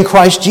doings, you're in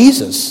Christ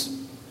Jesus.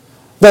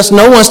 Thus,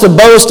 no one's to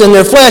boast in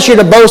their flesh. You're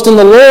to boast in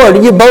the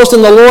Lord. You boast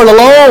in the Lord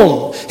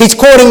alone. He's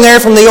quoting there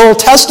from the Old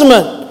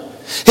Testament.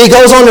 He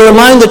goes on to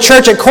remind the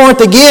church at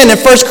Corinth again in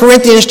 1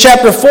 Corinthians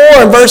chapter 4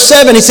 and verse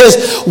 7. He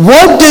says,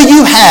 what do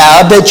you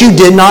have that you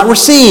did not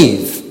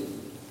receive?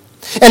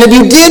 And if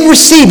you did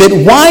receive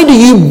it, why do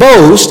you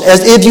boast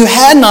as if you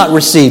had not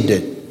received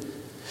it?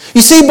 You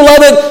see,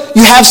 beloved,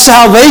 you have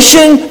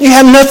salvation. You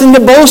have nothing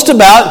to boast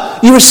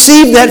about. You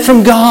receive that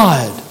from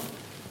God.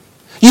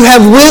 You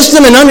have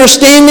wisdom and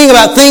understanding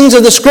about things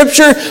of the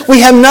Scripture. We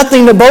have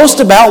nothing to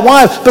boast about.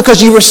 Why?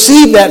 Because you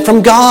receive that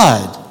from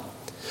God.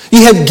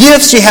 You have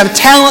gifts, you have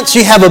talents,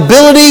 you have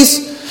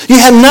abilities. You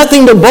have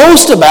nothing to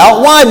boast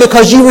about. Why?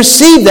 Because you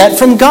receive that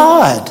from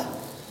God.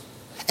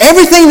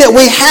 Everything that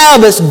we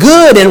have that's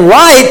good and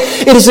right,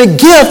 it is a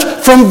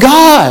gift from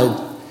God.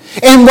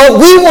 And what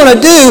we want to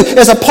do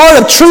as a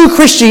part of true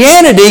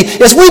Christianity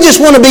is we just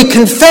want to be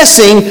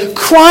confessing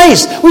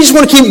Christ. We just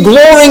want to keep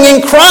glorying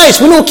in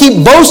Christ. We don't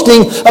keep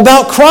boasting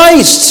about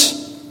Christ.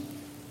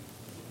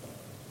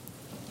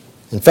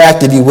 In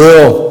fact, if you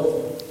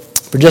will,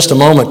 for just a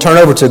moment, turn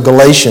over to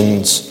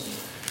Galatians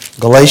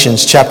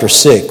chapter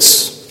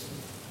 6.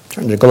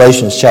 Turn to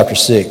Galatians chapter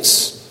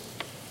 6.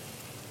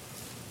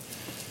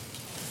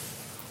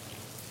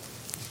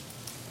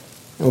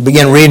 We'll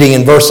begin reading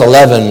in verse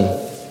 11.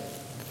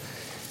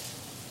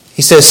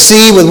 He says,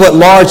 "See with what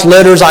large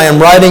letters I am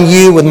writing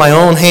you with my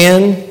own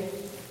hand.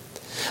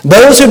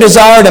 Those who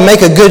desire to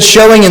make a good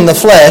showing in the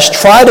flesh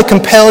try to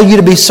compel you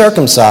to be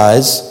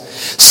circumcised,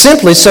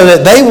 simply so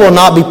that they will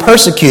not be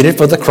persecuted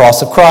for the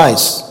cross of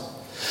Christ.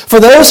 For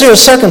those who are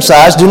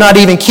circumcised do not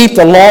even keep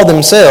the law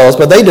themselves,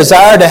 but they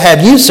desire to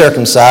have you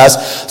circumcised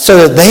so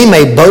that they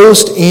may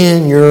boast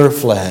in your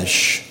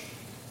flesh.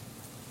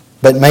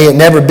 But may it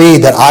never be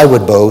that I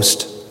would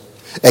boast,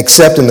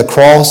 except in the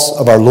cross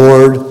of our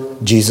Lord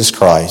Jesus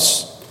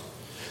Christ,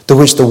 through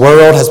which the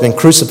world has been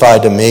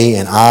crucified to me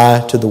and I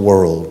to the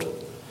world.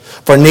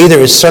 For neither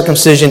is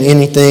circumcision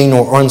anything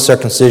nor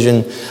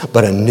uncircumcision,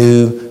 but a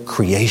new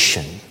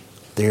creation."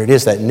 There it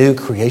is, that new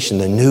creation,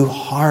 the new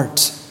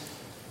heart.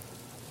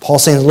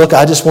 Paul's saying, look,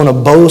 I just want to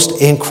boast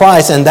in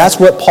Christ. And that's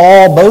what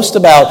Paul boasts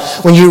about.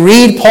 When you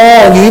read Paul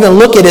and you even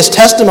look at his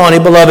testimony,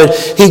 beloved,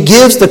 he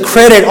gives the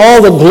credit,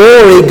 all the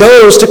glory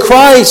goes to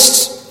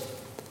Christ.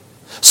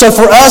 So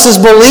for us as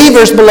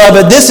believers,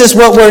 beloved, this is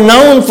what we're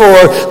known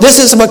for. This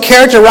is what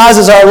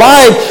characterizes our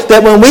life,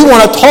 that when we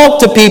want to talk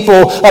to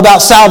people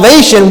about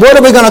salvation, what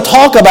are we going to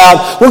talk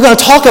about? We're going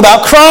to talk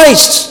about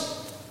Christ.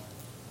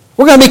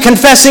 We're going to be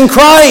confessing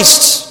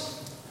Christ,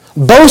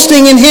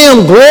 boasting in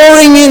Him,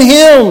 glorying in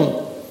Him.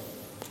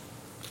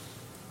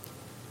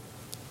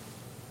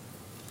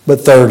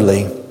 But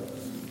thirdly,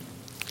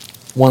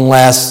 one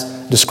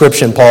last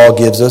description Paul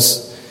gives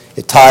us.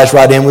 It ties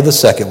right in with the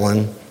second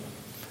one.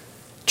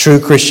 True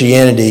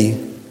Christianity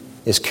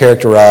is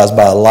characterized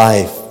by a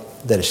life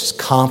that is just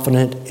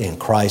confident in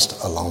Christ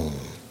alone.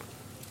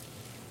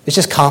 It's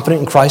just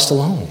confident in Christ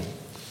alone.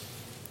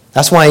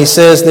 That's why he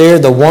says there,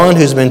 the one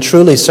who's been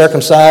truly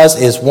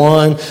circumcised is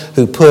one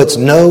who puts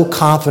no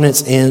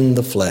confidence in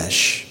the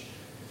flesh.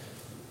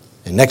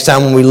 And next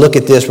time when we look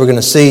at this, we're going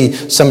to see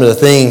some of the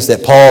things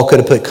that Paul could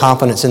have put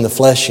confidence in the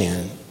flesh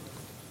in.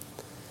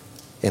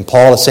 And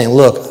Paul is saying,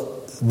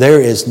 look, there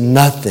is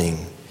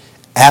nothing,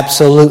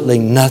 absolutely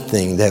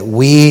nothing that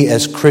we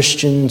as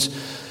Christians,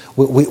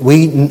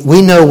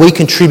 we know we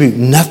contribute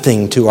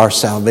nothing to our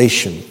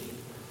salvation.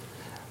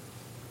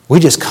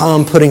 We just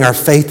come putting our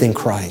faith in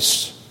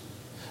Christ,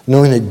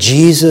 knowing that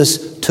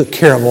Jesus took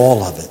care of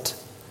all of it,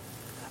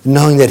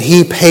 knowing that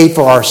He paid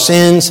for our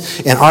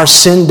sins and our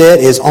sin debt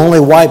is only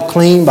wiped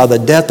clean by the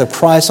death of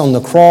Christ on the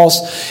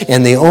cross.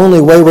 And the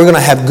only way we're going to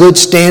have good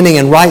standing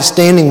and right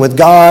standing with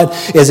God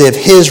is if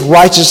His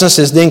righteousness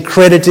is then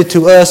credited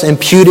to us,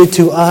 imputed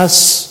to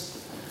us.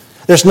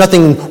 There's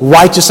nothing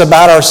righteous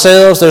about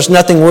ourselves. There's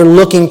nothing we're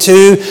looking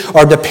to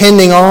or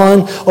depending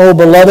on. Oh,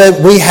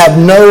 beloved, we have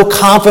no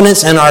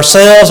confidence in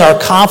ourselves. Our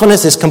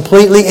confidence is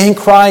completely in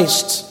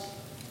Christ.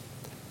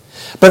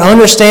 But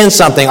understand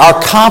something.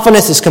 Our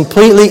confidence is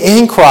completely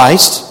in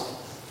Christ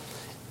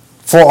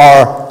for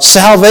our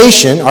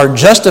salvation, our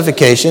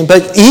justification,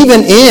 but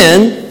even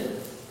in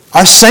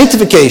our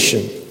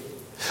sanctification.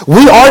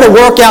 We are to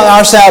work out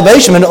our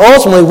salvation, and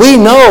ultimately we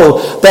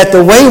know that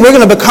the way we're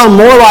going to become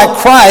more like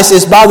Christ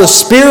is by the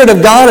Spirit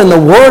of God and the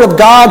Word of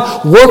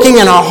God working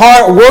in our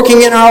heart,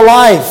 working in our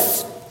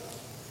life.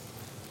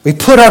 We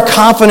put our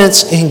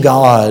confidence in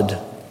God.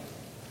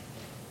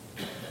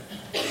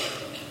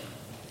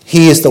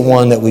 He is the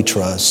one that we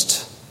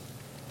trust.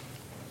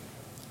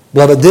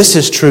 Beloved, this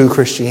is true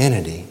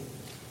Christianity,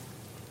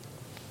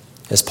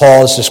 as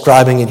Paul is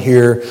describing it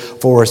here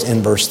for us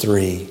in verse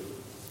 3.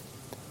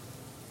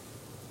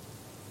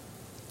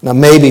 Now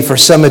maybe for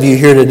some of you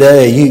here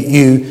today,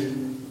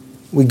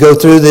 we go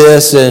through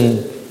this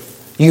and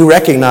you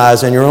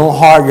recognize in your own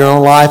heart, your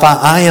own life,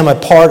 I am a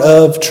part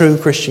of true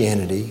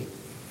Christianity.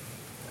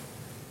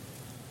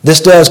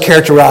 This does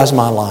characterize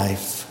my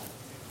life.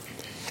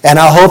 And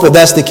I hope if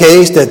that's the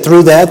case, that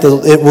through that,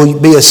 it will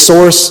be a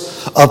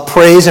source of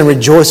praise and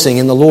rejoicing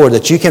in the Lord,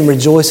 that you can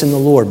rejoice in the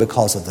Lord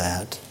because of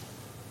that.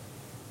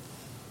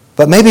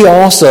 But maybe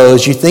also,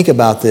 as you think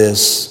about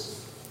this,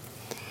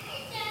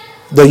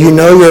 though you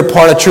know you're a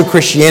part of true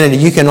Christianity,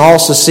 you can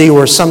also see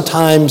where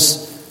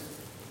sometimes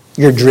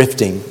you're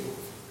drifting.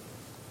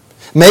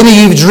 Maybe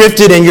you've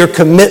drifted in your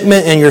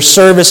commitment and your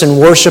service and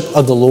worship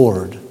of the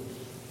Lord.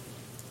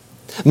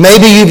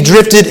 Maybe you've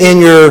drifted in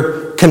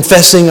your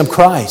confessing of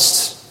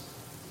Christ.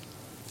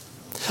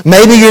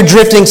 Maybe you're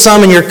drifting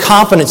some in your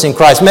confidence in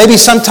Christ. Maybe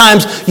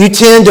sometimes you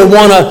tend to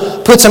want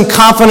to put some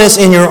confidence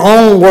in your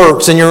own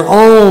works and your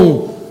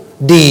own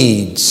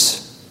deeds.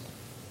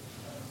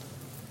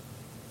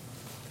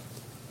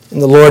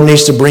 And the Lord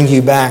needs to bring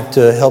you back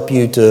to help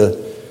you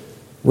to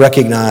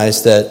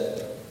recognize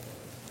that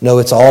No,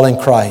 it's all in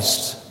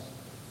Christ.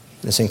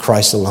 It's in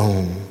Christ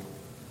alone.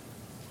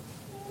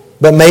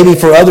 But maybe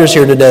for others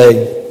here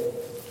today,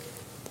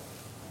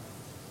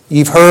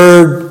 you've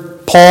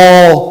heard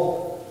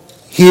Paul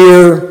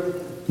here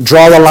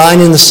draw the line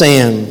in the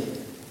sand.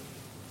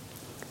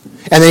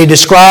 And then he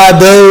described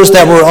those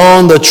that were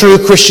on the true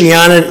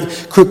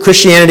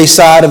Christianity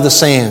side of the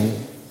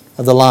sand,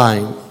 of the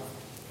line.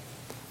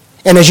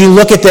 And as you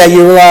look at that,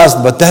 you realize,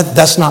 but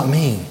that's not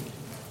me.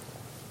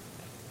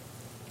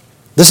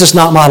 This is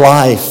not my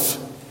life.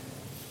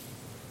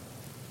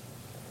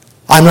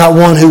 I'm not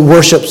one who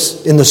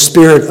worships in the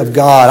Spirit of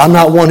God. I'm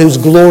not one who's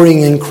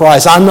glorying in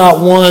Christ. I'm not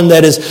one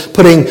that is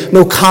putting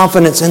no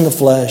confidence in the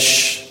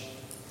flesh.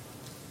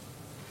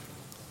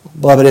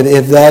 Beloved,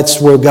 if that's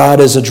where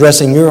God is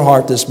addressing your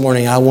heart this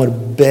morning, I want to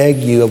beg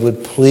you, I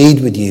would plead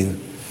with you.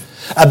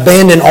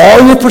 Abandon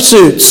all your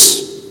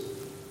pursuits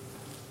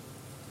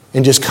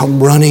and just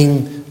come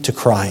running to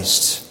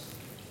Christ.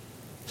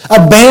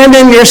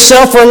 Abandon your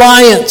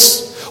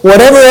self-reliance.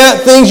 Whatever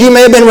things you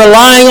may have been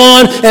relying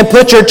on, and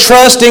put your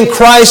trust in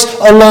Christ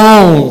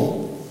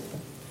alone.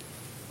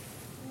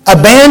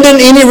 Abandon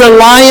any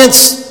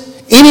reliance,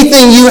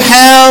 anything you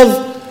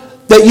have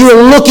that you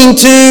are looking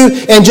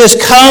to, and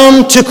just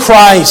come to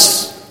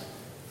Christ.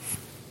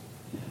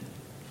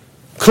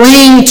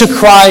 Cling to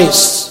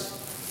Christ.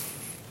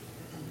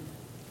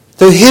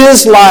 Through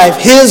His life,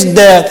 His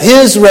death,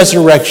 His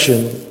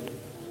resurrection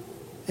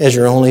as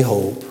your only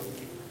hope.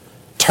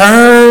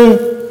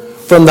 Turn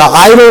from the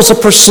idols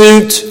of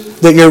pursuit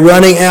that you're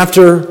running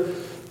after.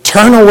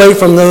 Turn away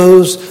from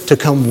those to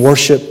come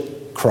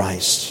worship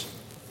Christ.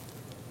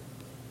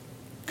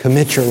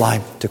 Commit your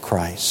life to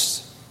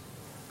Christ.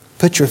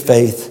 Put your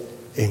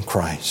faith in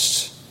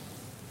Christ.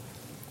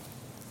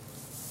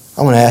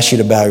 I want to ask you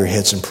to bow your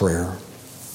heads in prayer.